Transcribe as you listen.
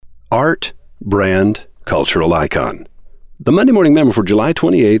Art, brand, cultural icon. The Monday Morning Memo for July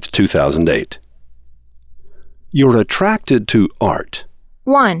 28, 2008. You're attracted to art.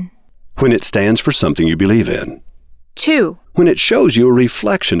 1, When it stands for something you believe in. 2, When it shows you a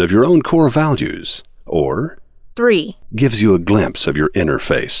reflection of your own core values. Or 3, gives you a glimpse of your inner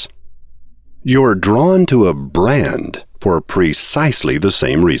face. You're drawn to a brand for precisely the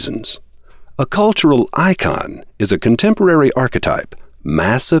same reasons. A cultural icon is a contemporary archetype,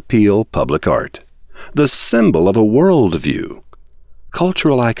 mass appeal public art, the symbol of a worldview.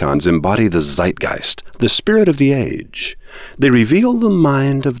 Cultural icons embody the zeitgeist, the spirit of the age. They reveal the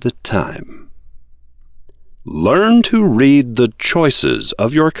mind of the time. Learn to read the choices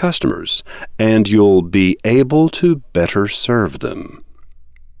of your customers, and you'll be able to better serve them.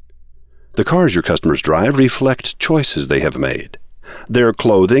 The cars your customers drive reflect choices they have made. Their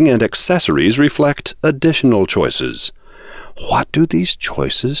clothing and accessories reflect additional choices. What do these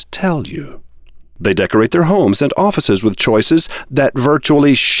choices tell you? They decorate their homes and offices with choices that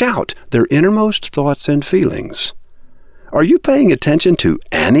virtually shout their innermost thoughts and feelings. Are you paying attention to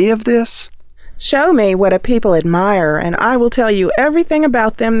any of this? Show me what a people admire, and I will tell you everything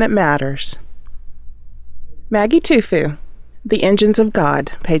about them that matters. Maggie Tufu, The Engines of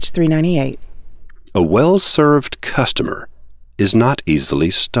God, page 398. A well-served customer is not easily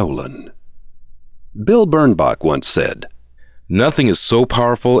stolen. Bill Bernbach once said, "Nothing is so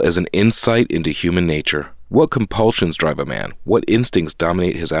powerful as an insight into human nature. What compulsions drive a man? What instincts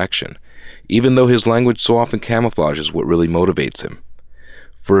dominate his action? Even though his language so often camouflages what really motivates him.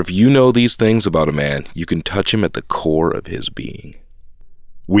 For if you know these things about a man, you can touch him at the core of his being."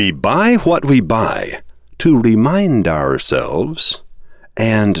 We buy what we buy to remind ourselves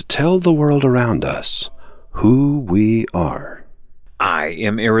and tell the world around us who we are. I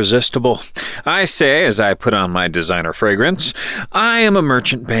am irresistible. I say as I put on my designer fragrance. I am a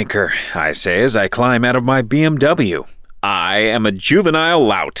merchant banker. I say as I climb out of my BMW. I am a juvenile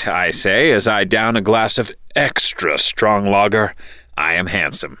lout, I say as I down a glass of extra strong lager. I am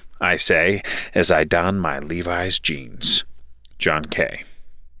handsome, I say as I don my Levi's jeans. John Kay.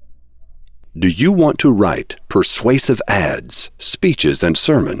 Do you want to write persuasive ads, speeches, and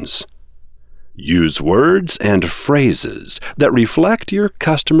sermons? Use words and phrases that reflect your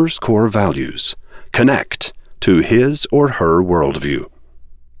customer's core values. Connect to his or her worldview.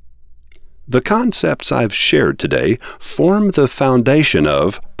 The concepts I've shared today form the foundation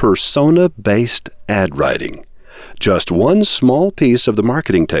of persona-based ad writing, just one small piece of the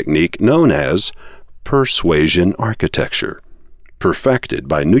marketing technique known as persuasion architecture, perfected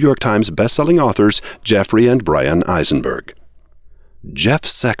by New York Times bestselling authors Jeffrey and Brian Eisenberg. Jeff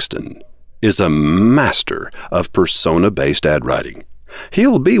Sexton is a master of persona-based ad writing.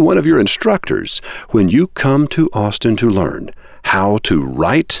 He'll be one of your instructors when you come to Austin to learn how to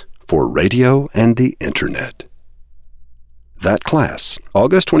write for radio and the internet. That class,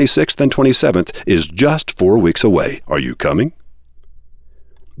 August 26th and 27th, is just 4 weeks away. Are you coming?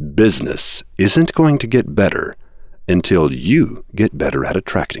 Business isn't going to get better until you get better at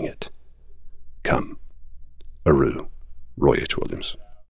attracting it. Come. Aru, Roy H. Williams.